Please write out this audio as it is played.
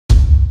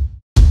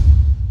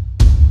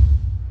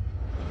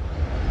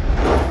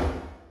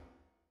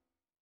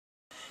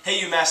Hey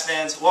UMass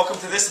fans, welcome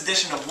to this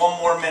edition of One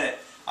More Minute.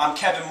 I'm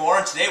Kevin Moore,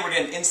 and today we're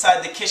getting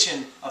inside the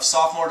kitchen of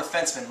sophomore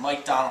defenseman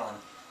Mike Donnellan.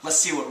 Let's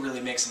see what really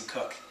makes him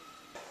cook.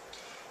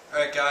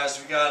 Alright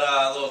guys, we got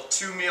a little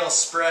two-meal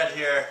spread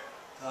here.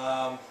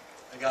 I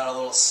got a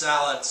little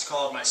salad, it's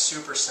called my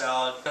super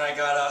salad. And I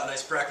got a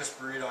nice breakfast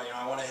burrito.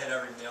 I want to hit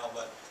every meal,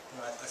 but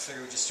I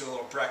figured we'd just do a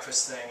little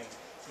breakfast thing.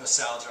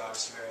 Salads are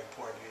obviously very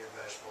important to your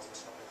vegetables and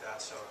stuff like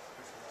that, so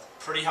good for that.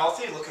 Pretty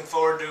healthy, looking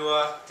forward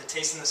to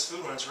tasting this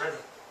food when it's ready.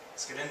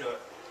 Let's get into it.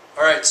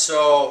 Alright,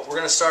 so we're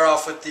going to start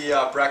off with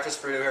the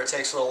breakfast burrito here. It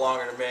takes a little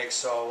longer to make,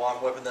 so while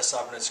I'm whipping this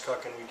up and it's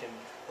cooking, we can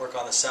work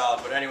on the salad.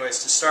 But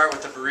anyways, to start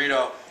with the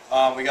burrito,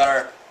 we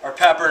got our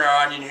pepper and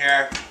our onion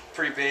here,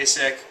 pretty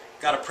basic.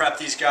 Got to prep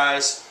these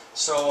guys.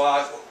 So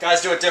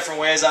guys do it different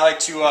ways. I like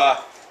to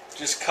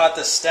just cut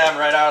the stem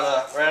right out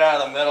of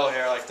the middle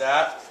here like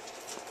that.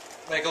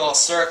 Make a little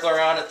circle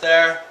around it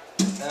there,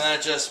 and then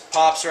it just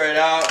pops right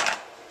out.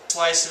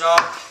 Slice it up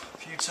a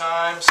few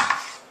times.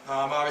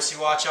 Obviously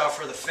watch out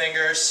for the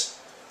fingers.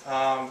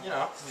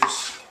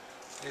 Just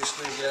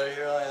basically get it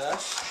here like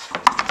this.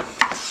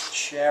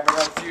 Jab it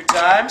up a few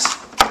times.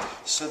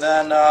 So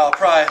then I'll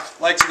probably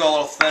like to go a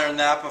little thinner than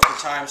that, but for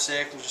time's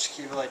sake, we'll just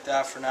keep it like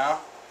that for now.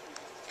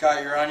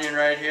 Got your onion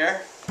right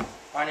here.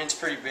 Onion's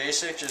pretty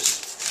basic,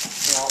 just,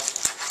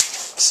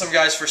 some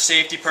guys for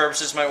safety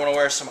purposes might want to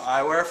wear some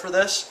eyewear for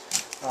this,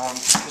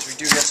 because we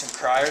do get some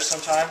criers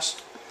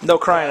sometimes. No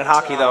crying in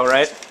hockey though,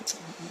 right?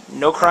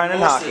 No crying in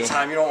hockey. Most of the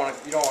time, you don't want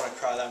to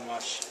cry that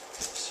much.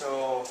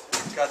 So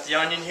got the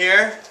onion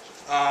here.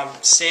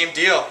 Same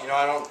deal.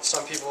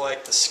 Some people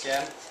like the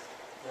skin,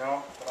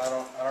 but I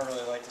don't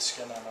really like the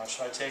skin that much.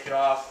 So I take it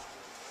off,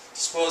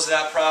 dispose of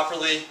that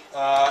properly,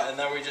 and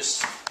then we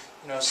just,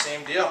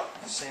 same deal.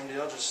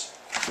 Just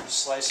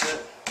slice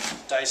it,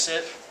 dice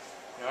it.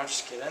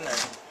 Just get in there.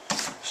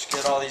 Just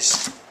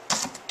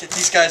get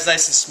these guys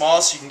nice and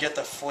small so you can get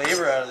the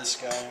flavor out of this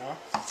guy.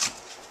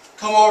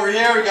 Come over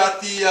here. We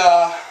got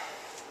the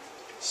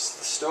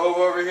stove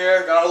over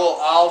here. Got a little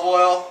olive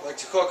oil. Like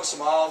to cook with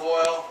some olive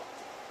oil.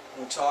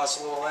 We'll toss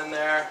a little in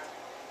there.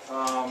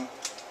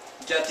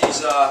 Get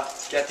these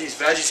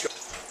veggies going.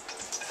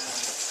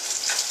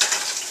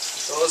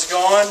 Get those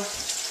going.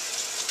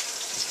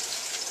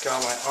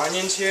 Got my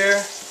onions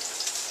here.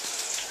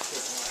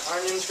 Get my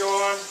onions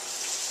going.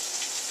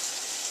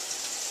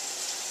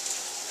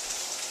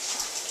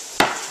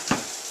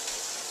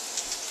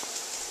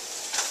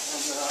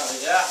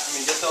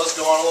 And get those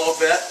going a little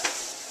bit.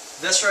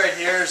 This right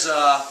here is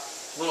a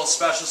little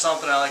special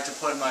something I like to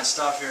put in my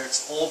stuff here.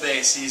 It's Old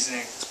Bay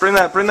seasoning. Let's bring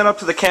that up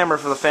to the camera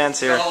for the fans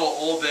here. Got a little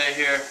Old Bay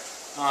here.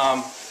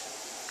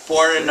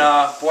 Born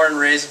and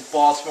raised in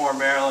Baltimore,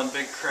 Maryland.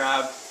 Big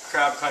crab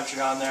country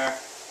down there.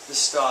 This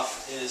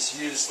stuff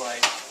is used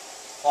like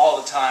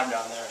all the time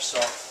down there. So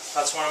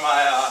that's one of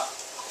my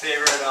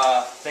favorite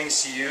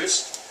things to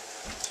use.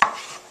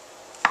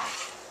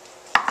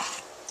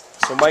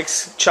 So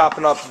Mike's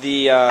chopping up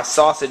the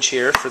sausage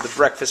here for the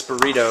breakfast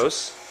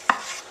burritos.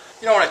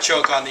 You don't want to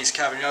choke on these,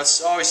 Kevin.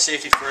 It's always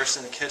safety first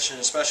in the kitchen,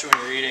 especially when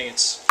you're eating.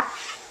 It's,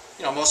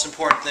 most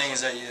important thing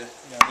is that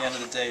at the end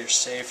of the day, you're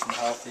safe and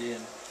healthy,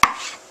 and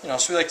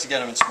so we like to get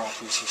them in small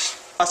pieces.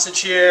 Sausage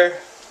here.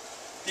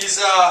 These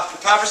the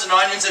peppers and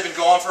onions have been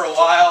going for a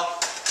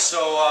while,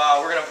 so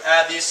we're gonna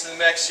add these to the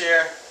mix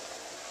here.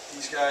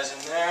 These guys in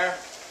there,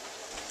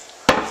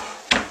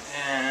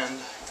 and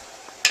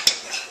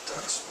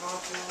duck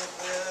smoking a little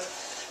bit.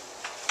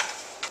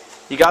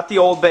 You got the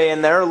Old Bay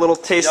in there, a little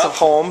taste of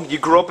home. You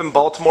grew up in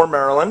Baltimore,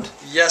 Maryland.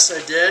 Yes,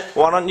 I did.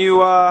 Why don't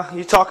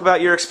you talk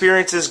about your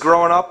experiences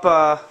growing up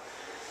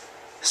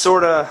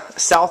sort of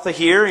south of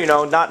here,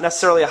 not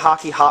necessarily a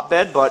hockey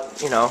hotbed,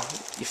 but,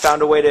 you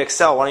found a way to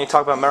excel. Why don't you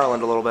talk about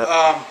Maryland a little bit?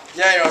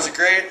 It was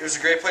a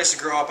great place to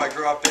grow up. I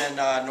grew up in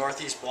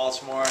northeast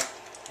Baltimore,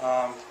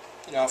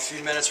 a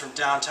few minutes from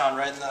downtown,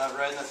 right in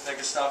the thick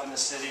of stuff in the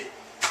city.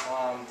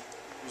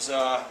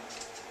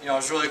 It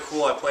was really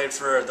cool. I played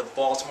for the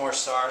Baltimore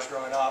Stars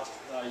growing up,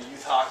 a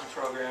youth hockey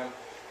program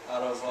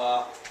out of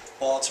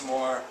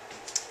Baltimore,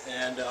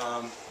 and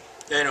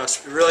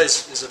it really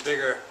is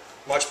a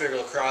much bigger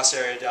lacrosse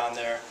area down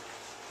there.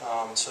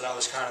 So that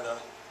was kind of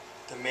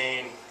the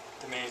main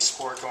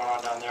sport going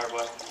on down there.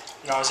 But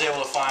I was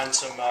able to find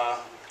some.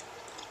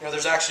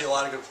 There's actually a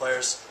lot of good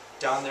players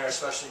down there,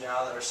 especially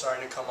now that are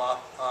starting to come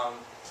up.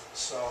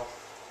 So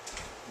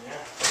yeah.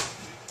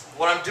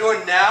 What I'm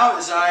doing now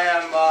is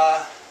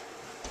I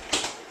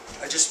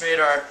just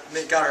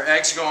got our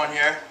eggs going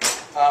here.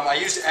 I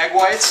used egg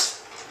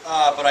whites,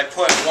 but I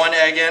put one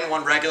egg in,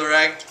 one regular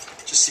egg,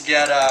 just to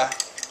get a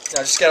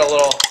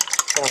little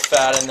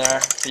fat in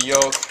there. The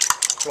yolk,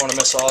 you don't want to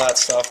miss all that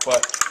stuff.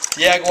 But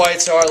the egg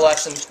whites are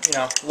less than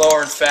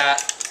lower in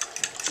fat,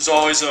 which is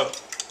always a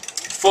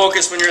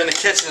focus when you're in the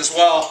kitchen as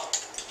well.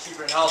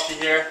 Keeping it healthy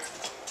here.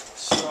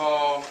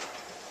 So.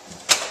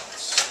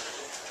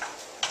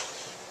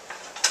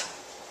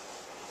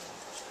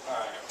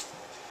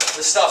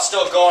 This stuff's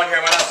still going here.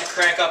 I might have to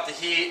crank up the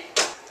heat.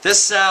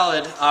 This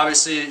salad,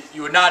 obviously,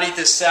 you would not eat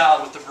this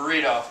salad with the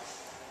burrito,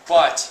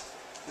 but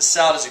this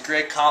salad is a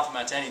great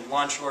complement to any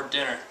lunch or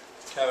dinner.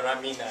 Kevin, I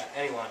mean that.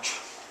 Any lunch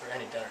or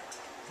any dinner.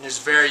 And it's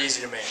very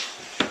easy to make.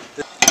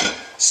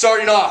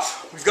 Starting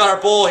off, we've got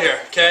our bowl here,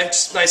 okay?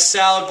 Just a nice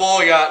salad bowl.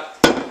 We got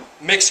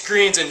mixed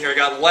greens in here. We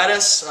got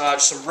lettuce,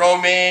 just some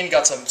romaine,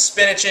 got some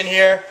spinach in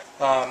here.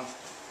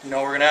 You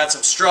know, we're going to add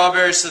some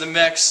strawberries to the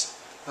mix,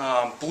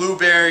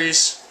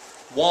 blueberries,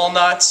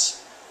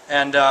 walnuts,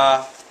 and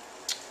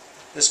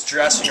this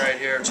dressing right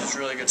here, which is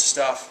really good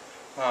stuff.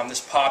 This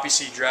poppy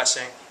seed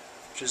dressing,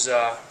 which is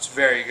it's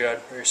very good,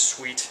 very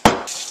sweet.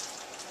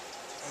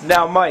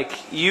 Now,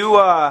 Mike, you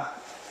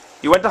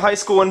went to high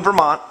school in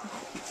Vermont.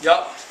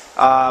 Yep.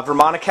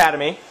 Vermont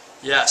Academy.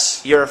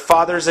 Yes. Your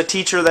father's a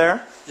teacher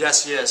there.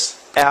 Yes, he is.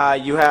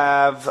 You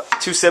have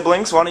 2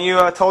 siblings. Why don't you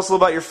tell us a little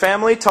about your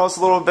family? Tell us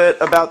a little bit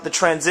about the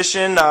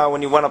transition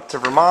when you went up to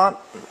Vermont,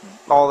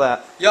 all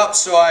that. Yep,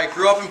 so I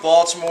grew up in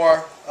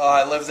Baltimore.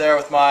 I lived there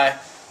with my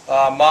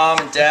mom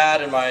and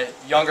dad and my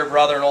younger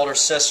brother and older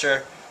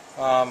sister.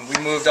 We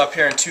moved up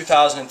here in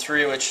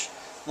 2003, which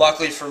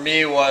luckily for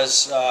me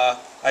was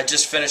I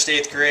just finished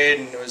 8th grade,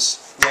 and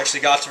we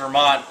actually got to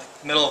Vermont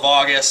middle of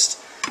August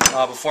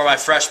before my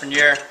freshman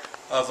year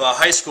of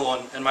high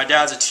school, and my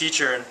dad's a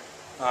teacher, and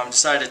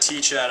decided to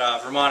teach at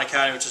Vermont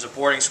Academy, which is a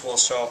boarding school,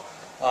 so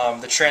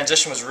the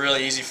transition was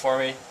really easy for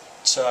me,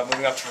 so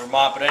moving up to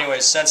Vermont. But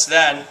anyways, since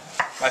then,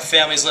 my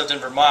family's lived in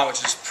Vermont,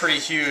 which is a pretty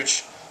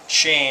huge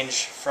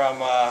change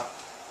from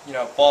you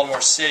know,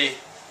 Baltimore City,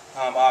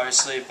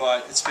 obviously,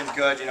 but it's been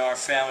good. You know, our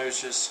family was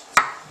just,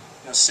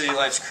 you know, city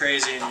life's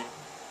crazy, and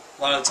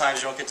a lot of the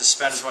times you don't get to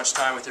spend as much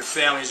time with your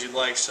family as you'd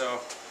like, so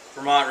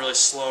Vermont really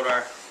slowed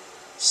our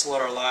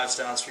lives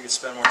down so we could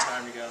spend more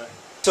time together.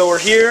 So we're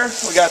here.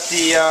 We got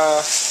the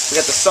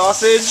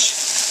sausage,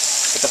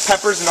 with the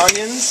peppers and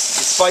onions,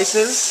 the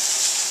spices.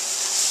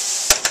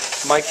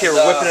 Mike here,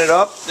 we're whipping it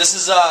up. This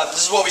is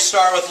what we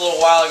started with a little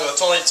while ago.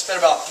 It's been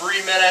about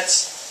 3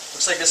 minutes.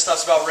 Looks like this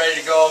stuff's about ready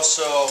to go.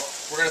 So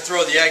we're gonna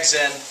throw the eggs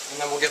in, and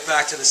then we'll get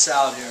back to the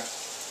salad here.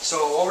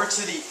 So over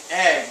to the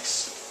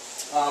eggs.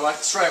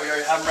 That's right. We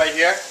already have them right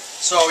here.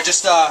 So we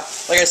just,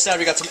 like I said,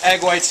 we got some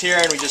egg whites here,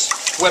 and we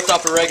just whipped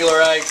up a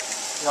regular egg.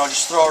 You know,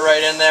 just throw it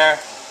right in there,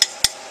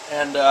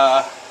 and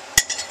yeah,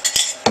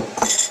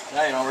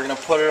 you know, we're gonna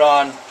put it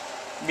on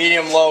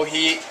medium-low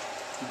heat.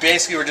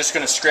 Basically, we're just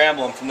gonna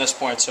scramble them from this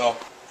point. So,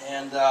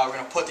 and we're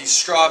gonna put these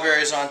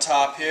strawberries on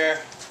top here.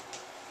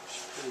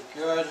 Pretty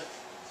good.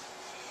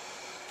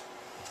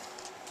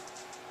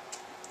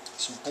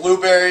 Some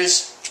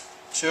blueberries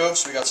too.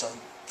 So we got some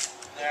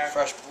there,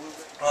 fresh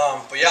blueberries.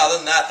 But yeah, other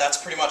than that, that's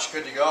pretty much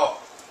good to go.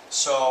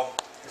 So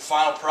your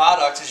final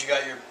product is you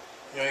got your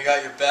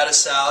bed of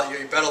salad, you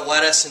got your bed of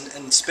lettuce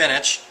and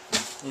spinach.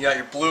 You got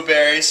your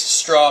blueberries,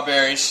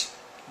 strawberries,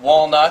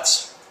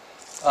 walnuts.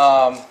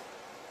 And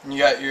you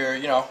got your,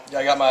 you know,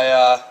 I got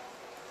my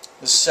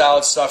this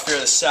salad stuff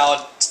here,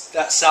 salad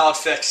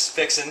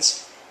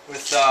fixins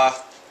with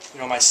you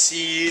know, my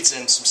seeds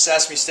and some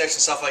sesame sticks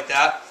and stuff like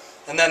that.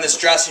 And then this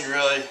dressing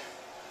really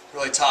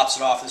tops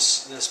it off.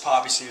 This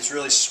poppy seed. It's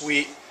really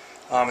sweet.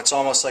 It's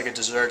almost like a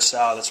dessert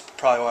salad. That's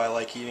probably why I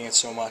like eating it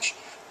so much.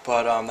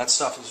 But that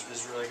stuff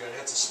is really good. It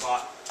hits a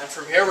spot. And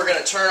from here, we're going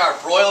to turn our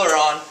broiler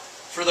on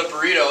for the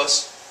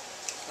burritos.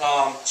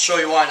 Show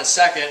you why in a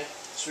second.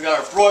 So we got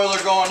our broiler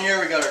going here.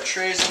 We got our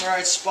trays in the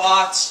right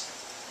spots.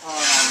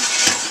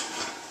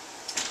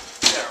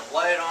 Get our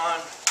light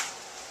on.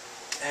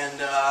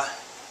 And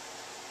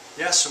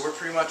yeah, so we're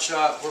pretty much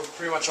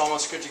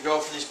almost good to go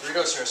for these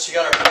burritos here. So you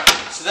got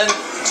so then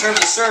in terms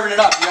of serving it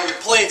up, you got your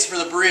plates for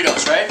the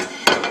burritos, right?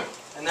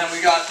 And then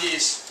we got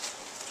these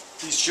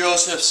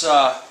Joseph's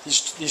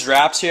these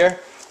wraps here.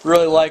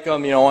 Really like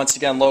them. You know, once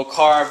again, low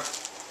carb.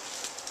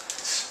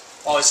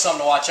 Always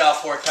something to watch out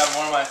for, Kevin.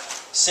 One of my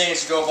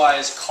sayings to go by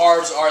is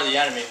carbs are the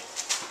enemy.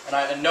 And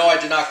I know I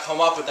did not come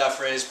up with that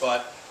phrase,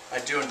 but I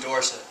do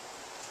endorse it.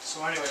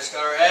 So anyways,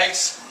 got our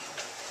eggs.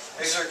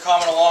 Eggs are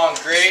coming along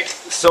great.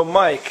 So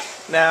Mike,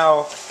 now,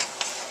 you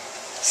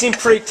seem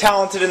pretty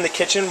talented in the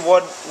kitchen.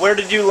 Where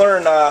did you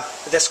learn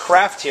this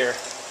craft here?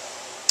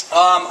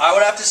 I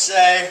would have to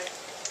say,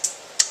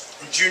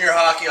 in junior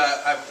hockey,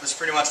 I was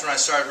pretty much when I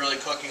started really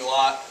cooking a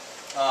lot.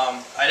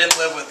 I didn't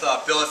live with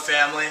a billet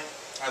family.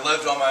 I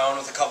lived on my own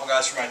with a couple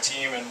guys from my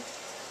team, and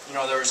you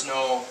know, there was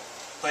no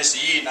place to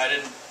eat, and I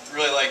didn't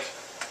really like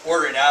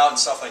ordering out and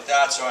stuff like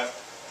that. So I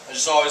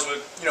just always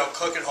would, you know,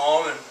 cook at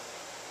home, and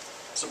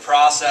it's a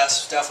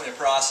process, definitely a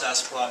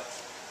process. But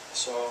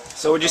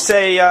so would you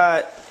say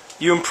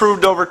you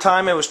improved over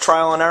time? It was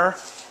trial and error.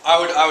 I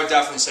would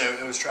definitely say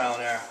it was trial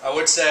and error. I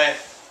would say,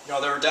 you know,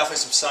 there were definitely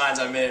some signs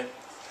I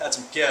had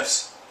some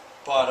gifts,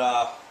 but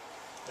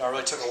you know, it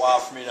really took a while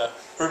for me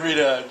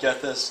to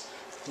get this,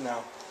 you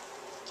know,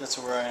 get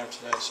to where I am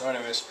today. So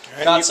anyways,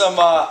 got some.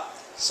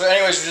 So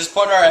anyways, we're just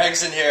putting our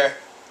eggs in here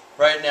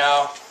right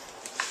now.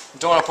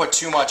 Don't want to put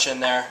too much in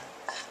there,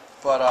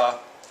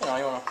 but you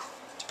know,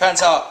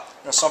 depends how.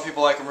 You know, some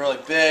people like them really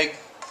big,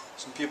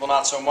 some people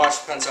not so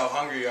much. Depends how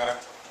hungry you are.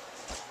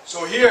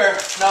 So here,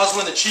 now is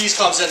when the cheese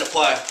comes into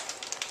play.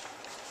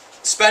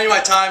 Spending my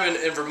time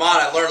in Vermont,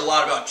 I learned a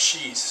lot about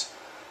cheese.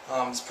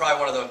 It's probably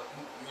one of the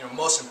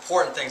most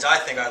important things I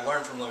think I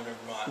learned from living in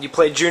Vermont. You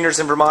played juniors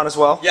in Vermont as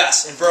well?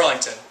 Yes, in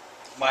Burlington.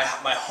 My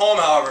home,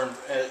 however,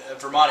 at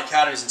Vermont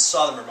Academy is in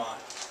southern Vermont,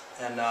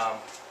 and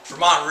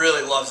Vermont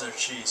really loves their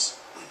cheese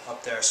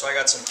up there. So I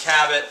got some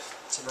Cabot,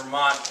 some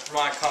Vermont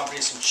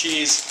company, some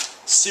cheese,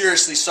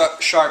 seriously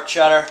sharp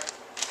cheddar.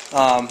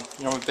 I'm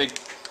a big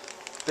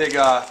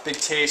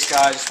taste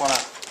guy. Just want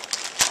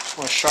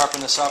to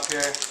sharpen this up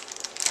here.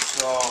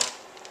 So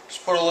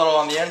just put a little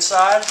on the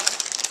inside,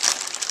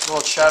 a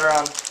little cheddar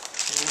on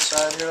the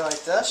inside here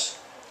like this.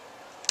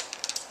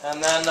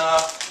 And then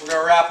we're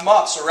going to wrap them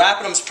up. So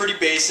wrapping them is pretty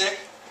basic.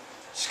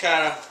 Just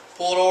kind of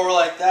pull it over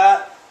like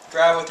that,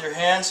 grab it with your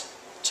hands,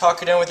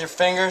 tuck it in with your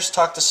fingers,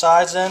 tuck the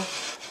sides in,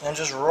 and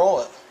just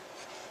roll it.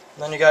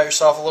 And then you got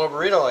yourself a little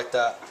burrito like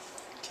that.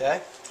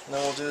 Okay? And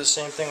then we'll do the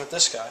same thing with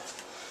this guy.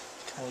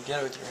 Kind of get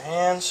it with your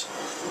hands,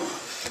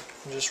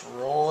 and just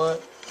roll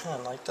it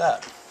in like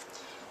that.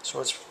 So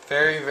it's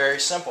very, very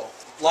simple.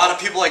 A lot of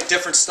people like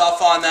different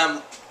stuff on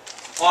them.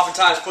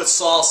 Oftentimes put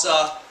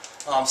salsa,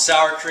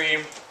 sour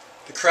cream.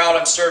 The crowd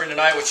I'm serving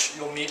tonight, which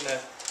you'll meet in a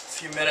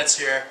few minutes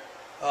here,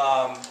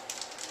 aren't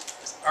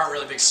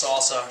really big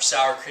salsa or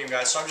sour cream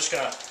guys, so I'm just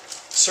gonna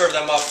serve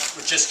them up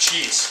with just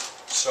cheese.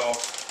 So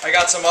I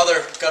got some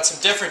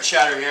different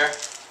cheddar here,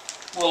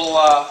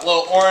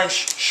 little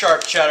orange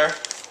sharp cheddar,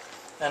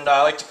 and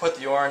I like to put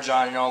the orange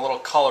on, a little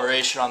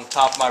coloration on the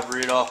top of my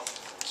burrito,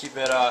 keep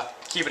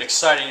it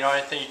exciting.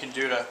 Anything you can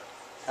do to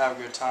have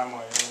a good time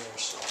while you're in here.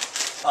 So,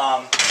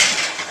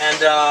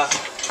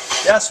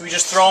 yeah, so we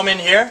just throw them in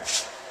here.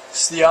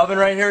 This is the oven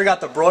right here. We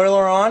got the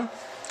broiler on,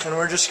 and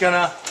we're just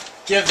gonna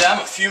give them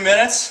a few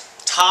minutes,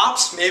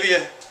 tops,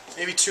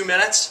 maybe 2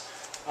 minutes.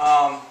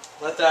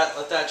 Let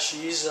that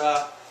cheese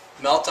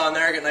melt on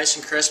there, get nice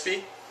and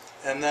crispy,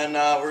 and then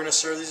we're gonna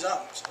serve these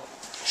up. So,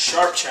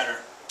 sharp cheddar.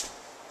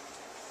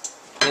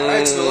 All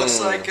right, so it looks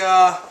like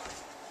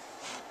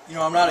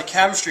I'm not a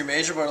chemistry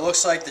major, but it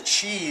looks like the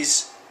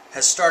cheese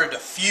has started to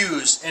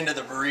fuse into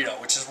the burrito,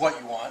 which is what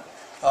you want.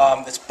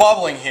 It's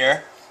bubbling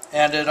here.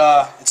 And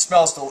it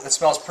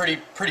smells pretty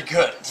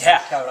good.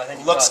 Yeah, I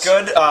think looks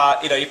good.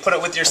 You put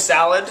it with your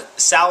salad.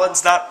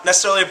 Salad's not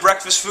necessarily a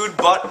breakfast food,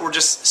 but we're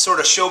just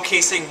sort of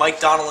showcasing Mike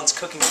Donnellan's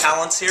cooking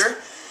talents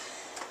here.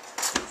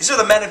 These are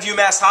the men of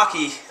UMass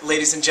hockey,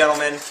 ladies and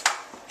gentlemen.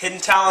 Hidden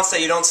talents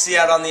that you don't see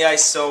out on the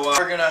ice. So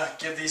we're gonna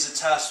give these a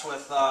test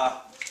with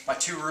my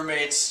two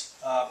roommates,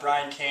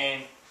 Brian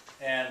Keane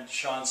and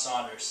Shawn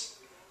Saunders.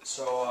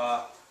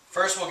 So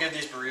first we'll give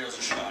these burritos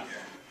a shot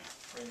here.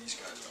 Bring these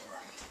guys over.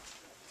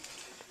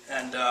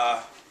 And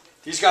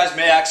these guys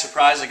may act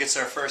surprised like it's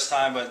their first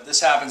time, but this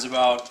happens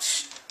about,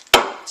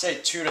 say,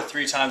 2 to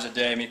 3 times a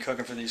day, me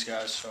cooking for these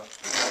guys. So,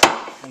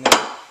 and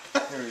then,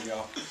 here we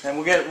go. And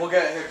we'll get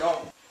here. Don't.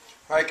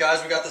 All right,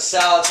 guys, we got the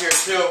salads here too.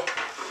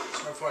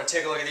 So if you want to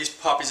take a look at these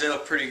puppies, they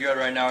look pretty good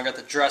right now. I got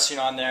the dressing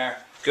on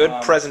there. Good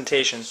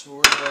presentation. So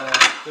we're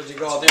good to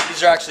go.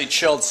 These are actually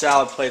chilled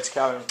salad plates,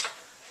 Kevin.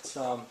 It's,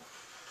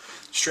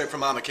 straight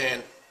from Mama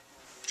Kane.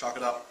 Chalk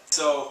it up.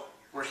 So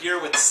we're here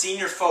with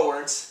senior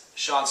forwards.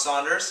 Shawn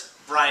Saunders,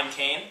 Brian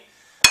Keane.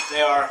 They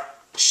are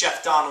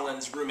Chef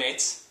Donnellan's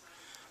roommates.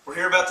 We're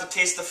here about to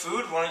taste the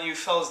food. Why don't you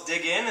fellas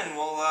dig in, and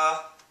we'll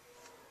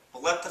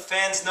let the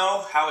fans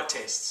know how it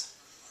tastes.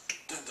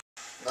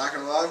 Not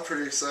gonna lie, I'm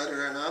pretty excited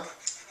right now.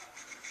 Let's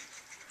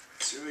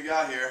see what we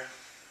got here.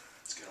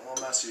 It's getting a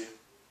little messy.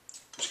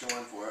 Just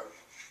going in for it.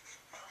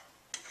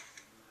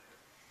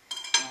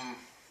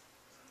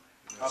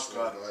 That's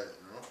good.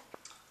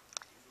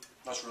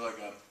 That's really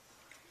good.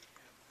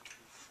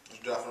 It's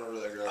definitely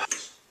really good.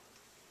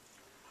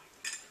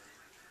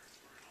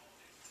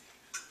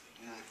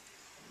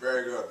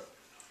 Very good. Why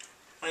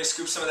don't you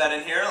scoop some of that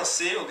in here? Let's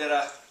see. We'll get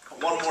a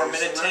 1 more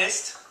minute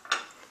taste.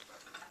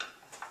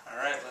 All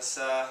right, let's.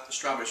 The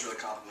strawberries really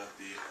complement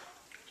the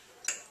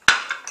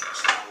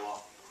salad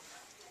well.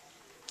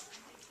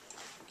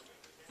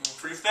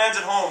 For you fans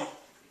at home,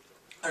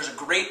 there's a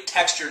great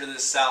texture to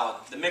this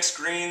salad. The mixed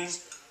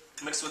greens,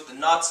 mixed with the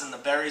nuts and the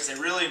berries, it's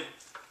really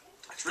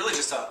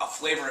just a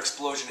flavor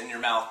explosion in your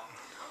mouth.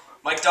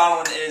 Mike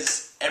Donnellan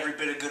is every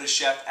bit as good a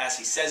chef as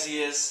he says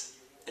he is.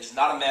 It is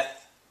not a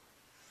myth.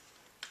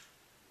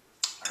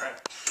 All right.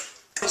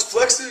 He's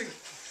flexing.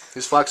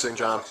 He's flexing,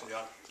 John.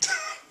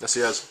 Yes,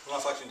 he is. I'm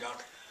not flexing, John.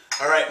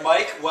 All right,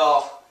 Mike.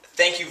 Well,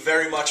 thank you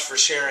very much for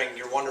sharing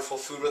your wonderful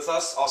food with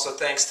us. Also,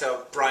 thanks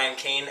to Brian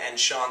Keane and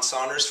Shawn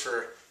Saunders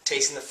for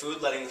tasting the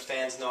food, letting the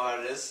fans know how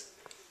it is.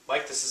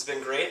 Mike, this has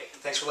been great.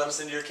 Thanks for letting us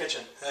into your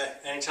kitchen. Hey,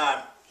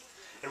 anytime.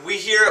 And we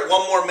here at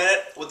 1 More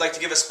Minute would like to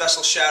give a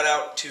special shout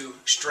out to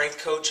strength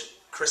coach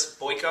Chris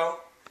Boyko.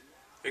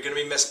 You're going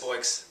to be missed,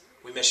 Boyks.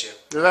 We miss you.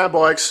 You're that,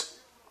 Boyks.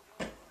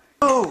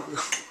 Ooh. I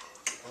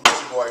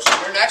miss you, Boyks.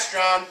 You're next,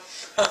 John.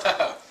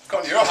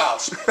 Going to your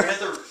house. Where's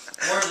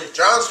the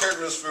John's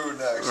cooking his food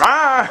next.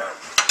 Ah!